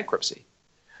person into bankruptcy?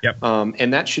 Yep.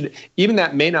 And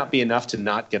that may not be enough to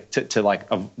not get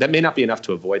that may not be enough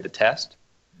to avoid the test,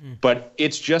 but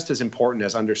it's just as important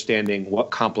as understanding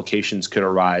what complications could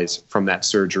arise from that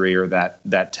surgery or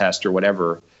that test or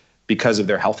whatever because of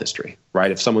their health history,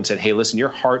 right? If someone said, hey, listen, your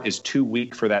heart is too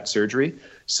weak for that surgery,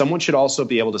 someone should also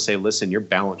be able to say, listen, your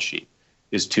balance sheet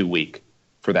is too weak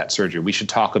for that surgery. We should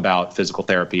talk about physical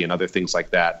therapy and other things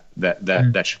like that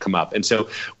should come up. And so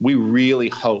we really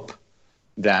hope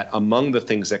that among the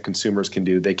things that consumers can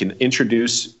do, they can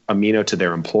introduce Amino to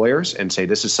their employers and say,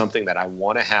 this is something that I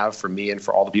want to have for me and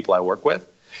for all the people I work with.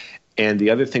 And the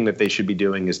other thing that they should be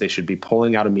doing is they should be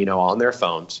pulling out Amino on their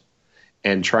phones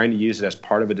and trying to use it as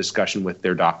part of a discussion with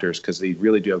their doctors, because they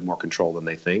really do have more control than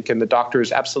they think. And the doctor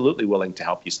is absolutely willing to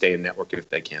help you stay in network if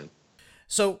they can.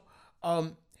 So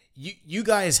you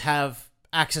guys have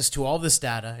access to all this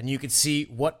data, and you can see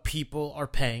what people are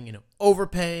paying,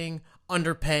 overpaying,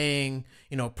 underpaying,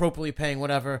 appropriately paying,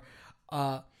 whatever.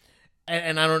 And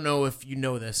I don't know if you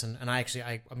know this, and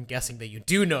I'm guessing that you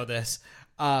do know this.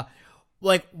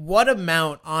 What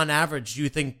amount on average do you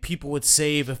think people would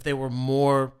save if they were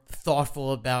more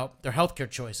thoughtful about their healthcare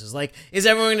choices? Is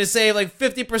everyone going to save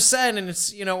 50% and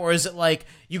it's, or is it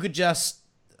you could just,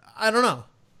 I don't know.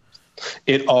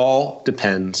 It all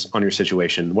depends on your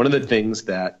situation. One of the things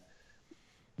that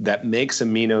makes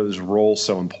Amino's role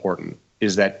so important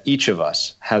is that each of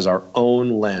us has our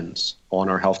own lens on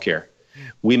our healthcare.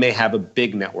 We may have a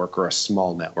big network or a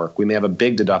small network. We may have a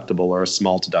big deductible or a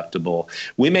small deductible.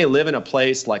 We may live in a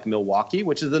place like Milwaukee,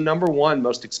 which is the number one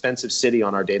most expensive city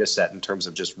on our data set in terms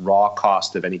of just raw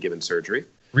cost of any given surgery.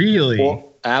 Really?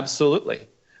 Well, absolutely.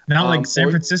 Not San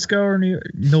Francisco or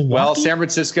Milwaukee? Well, San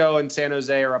Francisco and San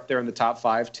Jose are up there in the top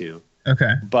 5 too.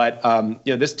 Okay. But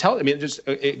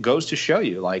it goes to show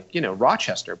you,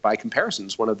 Rochester, by comparison,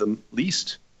 is one of the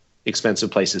least expensive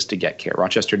places to get care.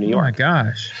 Rochester, New York. Oh my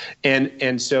gosh.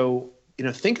 And so,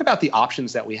 think about the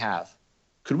options that we have.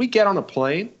 Could we get on a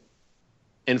plane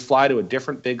and fly to a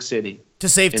different big city to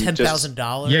save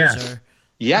 $10,000? Yes.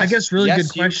 Yes. I guess good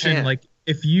you question. can.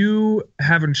 If you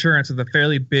have insurance with a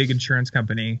fairly big insurance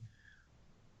company,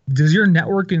 does your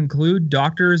network include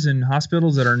doctors and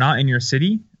hospitals that are not in your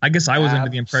city? I guess I was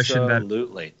under the impression that.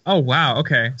 Absolutely. Oh, wow.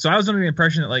 Okay. So I was under the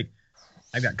impression that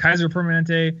I've got Kaiser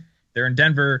Permanente, they're in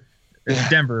Denver,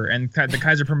 and the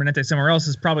Kaiser Permanente somewhere else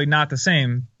is probably not the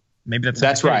same. Maybe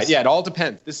that's right. Yeah, it all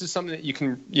depends. This is something that you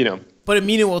can, But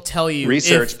Amino will tell you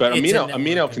research. But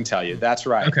Amino can tell you. That's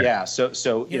right. Okay. Yeah. So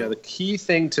the key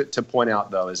thing to point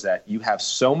out though is that you have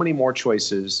so many more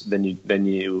choices than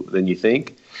you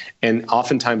think, and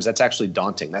oftentimes that's actually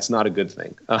daunting. That's not a good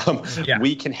thing.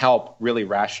 We can help really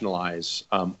rationalize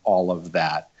all of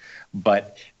that,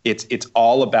 but it's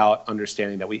all about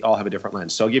understanding that we all have a different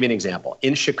lens. So I'll give you an example.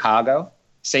 In Chicago,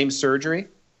 same surgery,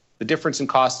 the difference in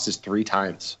costs is 3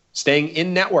 times. Staying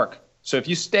in network. So if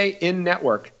you stay in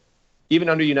network, even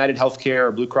under United Healthcare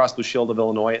or Blue Cross Blue Shield of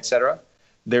Illinois, et cetera,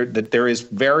 there is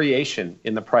variation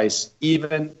in the price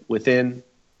even within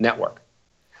network.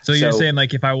 So you're saying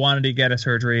if I wanted to get a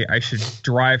surgery, I should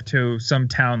drive to some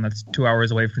town that's 2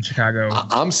 hours away from Chicago?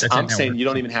 I'm saying you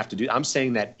don't even have to do. I'm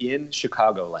saying that in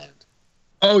Chicagoland.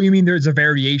 Oh, you mean there's a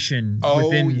variation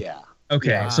within? Oh, yeah.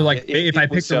 Okay, yeah. So if I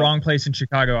pick the wrong place in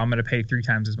Chicago, I'm going to pay 3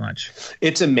 times as much.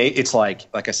 It's amazing. It's like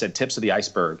I said, tips of the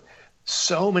iceberg.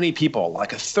 So many people,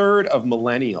 like a third of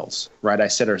millennials, right? I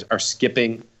said are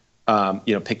skipping,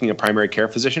 picking a primary care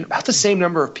physician. About the same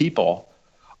number of people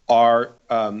are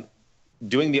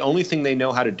doing the only thing they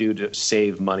know how to do to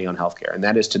save money on healthcare, and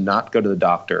that is to not go to the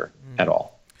doctor at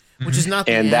all. Which is not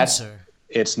the answer.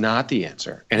 It's not the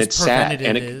answer, and it's sad.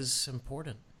 And it is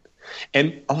important.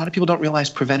 And a lot of people don't realize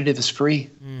preventative is free.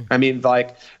 I mean,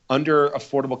 under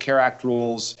Affordable Care Act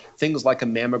rules, things like a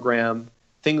mammogram,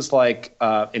 things like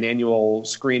an annual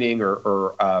screening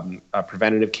or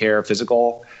preventative care,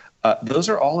 physical, those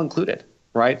are all included,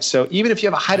 right? So even if you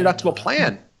have a high deductible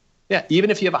plan,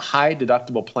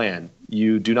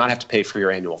 you do not have to pay for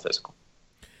your annual physical.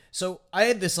 So I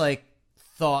had this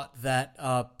thought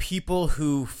that people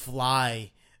who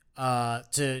fly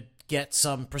to get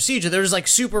some procedure, there's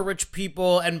super rich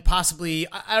people, and possibly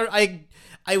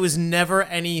I was never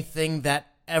anything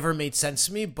that ever made sense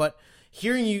to me, but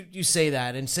hearing you say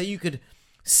that and say you could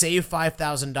save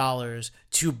 $5,000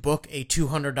 to book a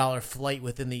 $200 flight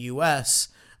within the US,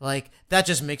 like that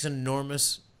just makes an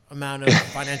enormous amount of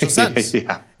financial sense.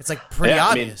 Yeah. It's like pretty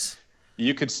obvious.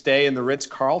 You could stay in the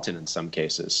Ritz-Carlton in some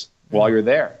cases while you're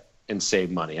there and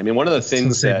save money. I mean, one of the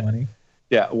things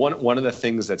one of the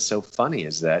things that's so funny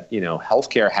is that,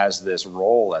 healthcare has this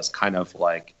role as kind of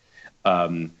like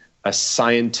a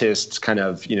scientist's kind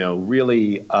of,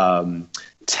 really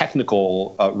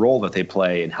technical role that they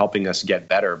play in helping us get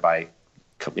better by,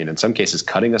 in some cases,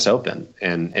 cutting us open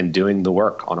and doing the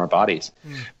work on our bodies.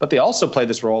 But they also play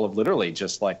this role of literally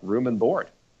just like room and board.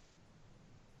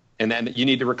 And then you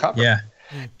need to recover. Yeah.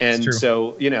 And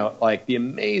so, like the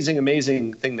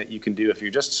amazing thing that you can do if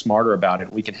you're just smarter about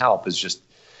it, we can help, is just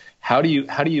how do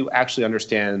you actually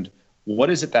understand what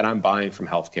is it that I'm buying from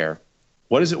healthcare?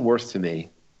 What is it worth to me?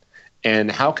 And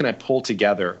how can I pull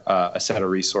together a set of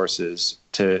resources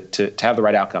to have the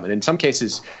right outcome? And in some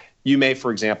cases, you may,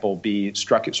 for example, be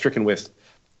stricken with,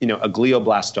 a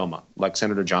glioblastoma, like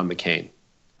Senator John McCain.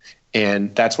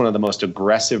 And that's one of the most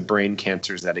aggressive brain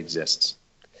cancers that exists.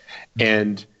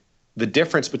 And the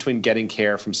difference between getting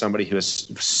care from somebody who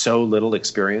has so little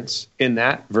experience in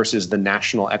that versus the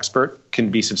national expert can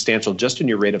be substantial just in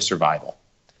your rate of survival.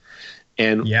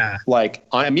 And like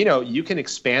on Amino, you can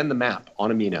expand the map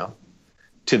on Amino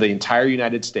to the entire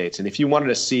United States. And if you wanted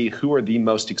to see who are the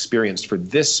most experienced for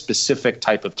this specific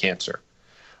type of cancer,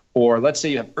 or let's say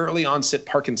you have early onset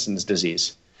Parkinson's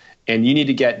disease and you need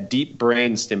to get deep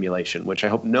brain stimulation, which I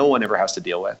hope no one ever has to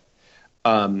deal with.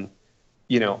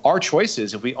 Our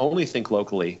choices, if we only think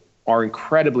locally, are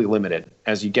incredibly limited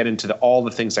as you get into all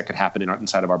the things that could happen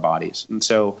inside of our bodies. And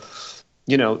so,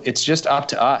 it's just up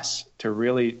to us to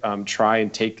really try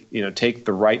and take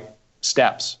the right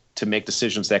steps to make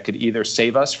decisions that could either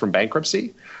save us from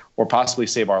bankruptcy or possibly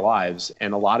save our lives.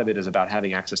 And a lot of it is about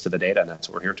having access to the data, and that's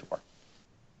what we're here for.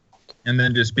 And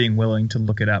then just being willing to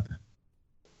look it up.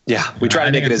 Yeah, we try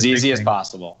to make it as easy as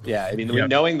possible. Yeah, I mean,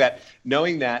 knowing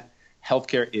that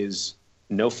healthcare is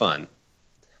no fun.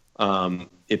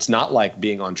 It's not like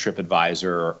being on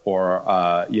TripAdvisor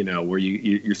or where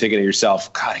you're thinking to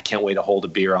yourself, God, I can't wait to hold a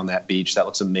beer on that beach. That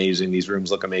looks amazing. These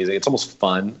rooms look amazing. It's almost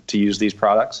fun to use these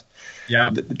products. Yeah.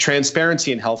 The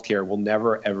transparency in healthcare will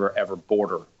never, ever, ever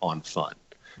border on fun.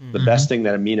 The best thing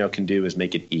that Amino can do is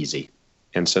make it easy.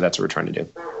 And so that's what we're trying to do.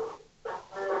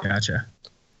 Gotcha.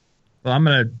 Well,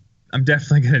 I'm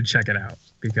definitely going to check it out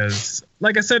because,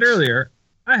 like I said earlier,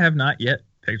 I have not yet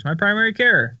picked my primary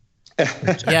care,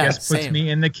 which I guess puts me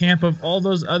in the camp of all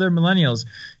those other millennials.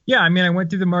 Yeah, I mean, I went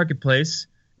through the marketplace,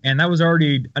 and that was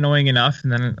already annoying enough.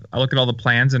 And then I look at all the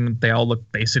plans, and they all look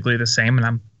basically the same.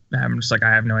 And I'm just like, I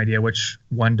have no idea which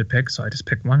one to pick, so I just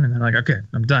pick one, and then like, okay,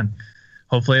 I'm done.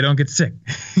 Hopefully, I don't get sick.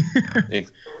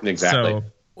 Exactly. So,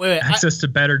 access to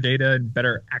better data and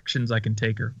better actions I can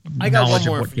take, or knowledge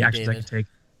of what the actions I can take.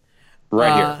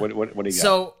 Right here. What do you got?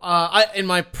 So, in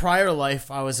my prior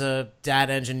life, I was a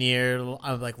data engineer.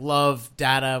 I love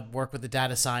data, work with the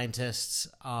data scientists.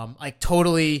 I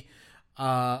totally,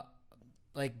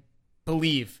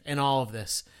 believe in all of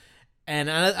this. And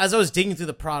as I was digging through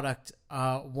the product,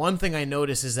 one thing I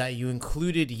noticed is that you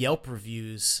included Yelp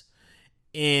reviews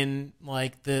in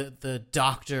the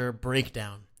doctor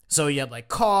breakdown. So you had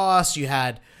costs, you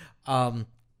had,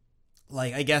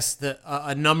 I guess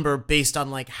a number based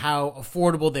on how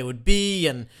affordable they would be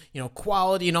and,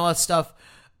 quality and all that stuff.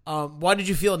 Why did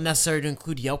you feel it necessary to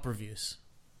include Yelp reviews?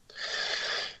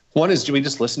 One is, do we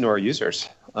just listen to our users?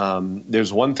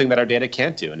 There's one thing that our data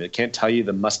can't do, and it can't tell you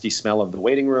the musty smell of the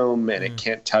waiting room, and it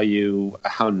can't tell you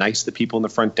how nice the people in the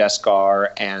front desk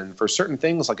are. And for certain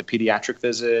things like a pediatric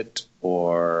visit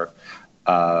or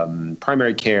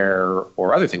primary care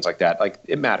or other things like that,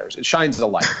 it matters. It shines a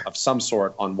light of some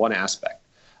sort on one aspect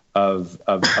of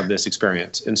this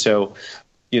experience. And so,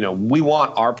 we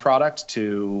want our product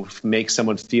to make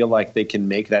someone feel like they can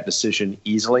make that decision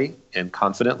easily and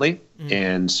confidently.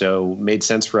 And so made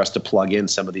sense for us to plug in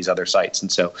some of these other sites.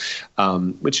 And so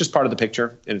which is part of the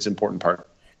picture, and it's an important part.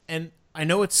 And I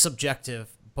know it's subjective,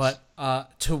 but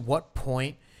to what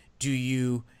point do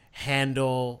you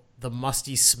handle the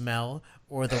musty smell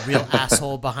or the real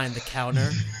asshole behind the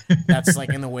counter that's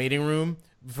in the waiting room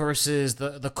versus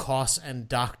the cost and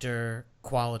doctor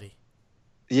quality?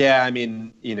 Yeah, I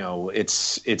mean,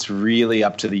 it's really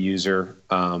up to the user.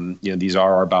 These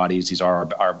are our bodies, these are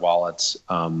our wallets.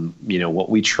 What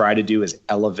we try to do is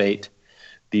elevate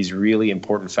these really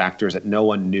important factors that no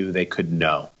one knew they could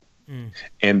know,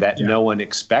 and that no one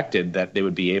expected that they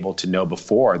would be able to know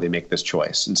before they make this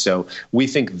choice. And so we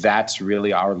think that's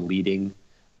really our leading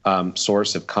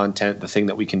source of content, the thing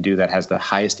that we can do that has the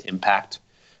highest impact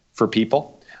for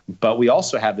people. But we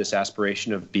also have this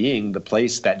aspiration of being the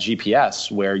place, that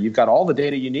GPS, where you've got all the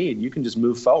data you need. You can just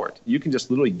move forward. You can just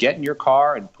literally get in your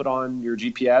car and put on your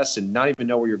GPS and not even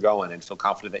know where you're going and feel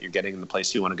confident that you're getting in the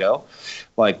place you want to go.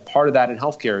 Like, part of that in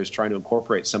healthcare is trying to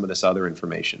incorporate some of this other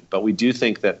information. But we do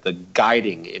think that the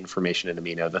guiding information in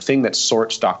Amino, the thing that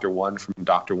sorts Dr. 1 from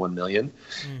Dr. 1 million,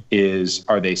 is,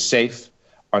 are they safe?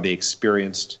 Are they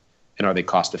experienced? And are they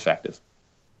cost effective?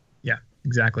 Yeah,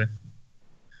 exactly.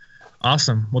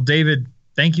 Awesome. Well, David,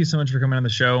 thank you so much for coming on the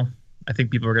show. I think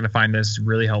people are going to find this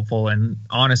really helpful. And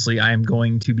honestly, I am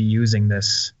going to be using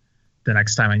this the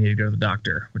next time I need to go to the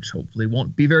doctor, which hopefully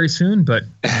won't be very soon, but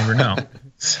you never know.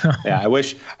 So. Yeah, I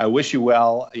wish you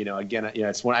well. Again,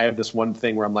 it's I have this one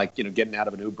thing where I'm like, getting out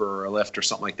of an Uber or a Lyft or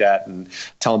something like that and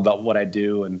tell them about what I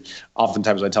do. And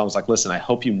oftentimes I tell them, it's like, listen, I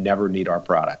hope you never need our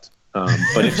product.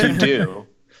 But if you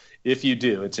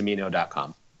do, it's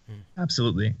amino.com.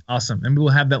 Absolutely. Awesome. And we will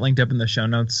have that linked up in the show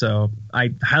notes. So I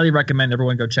highly recommend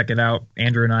everyone go check it out.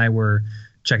 Andrew and I were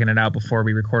checking it out before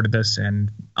we recorded this. And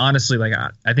honestly,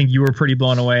 I think you were pretty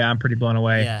blown away. I'm pretty blown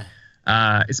away. Yeah.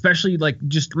 Especially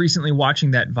just recently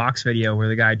watching that Vox video where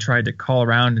the guy tried to call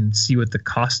around and see what the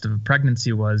cost of a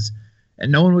pregnancy was.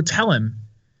 And no one would tell him.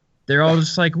 They're all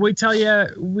just like, we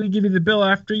give you the bill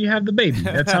after you have the baby.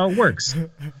 That's how it works.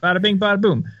 Bada bing, bada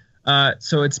boom.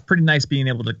 So it's pretty nice being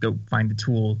able to go find a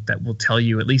tool that will tell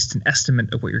you at least an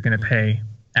estimate of what you're going to pay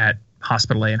at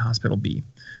Hospital A and Hospital B.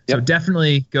 Yep. So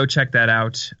definitely go check that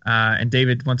out. And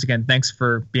David, once again, thanks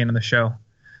for being on the show.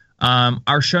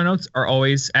 Our show notes are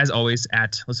as always,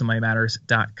 at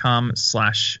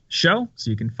listenwhileyoumatters.com/show.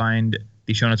 So you can find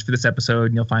the show notes for this episode,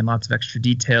 and you'll find lots of extra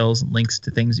details and links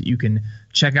to things that you can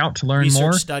check out to learn more.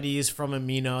 Research studies from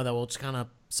Amino that we'll just kind of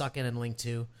suck in and link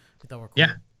to. That were cool.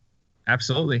 Yeah.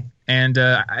 Absolutely. And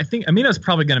I think Amino is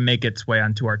probably going to make its way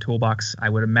onto our toolbox, I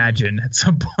would imagine, at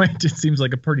some point. It seems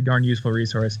like a pretty darn useful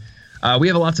resource. We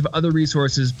have lots of other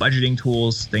resources, budgeting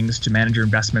tools, things to manage your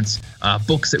investments,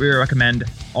 books that we recommend,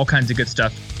 all kinds of good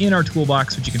stuff in our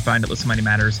toolbox, which you can find at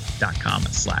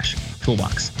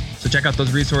listenmoneymatters.com/toolbox. So check out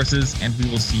those resources, and we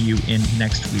will see you in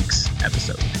next week's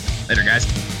episode. Later, guys.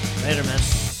 Later, man.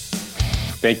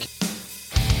 Thank you.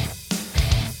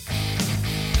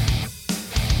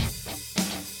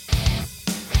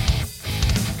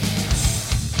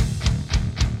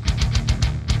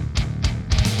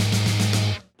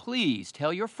 Please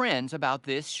tell your friends about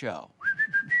this show.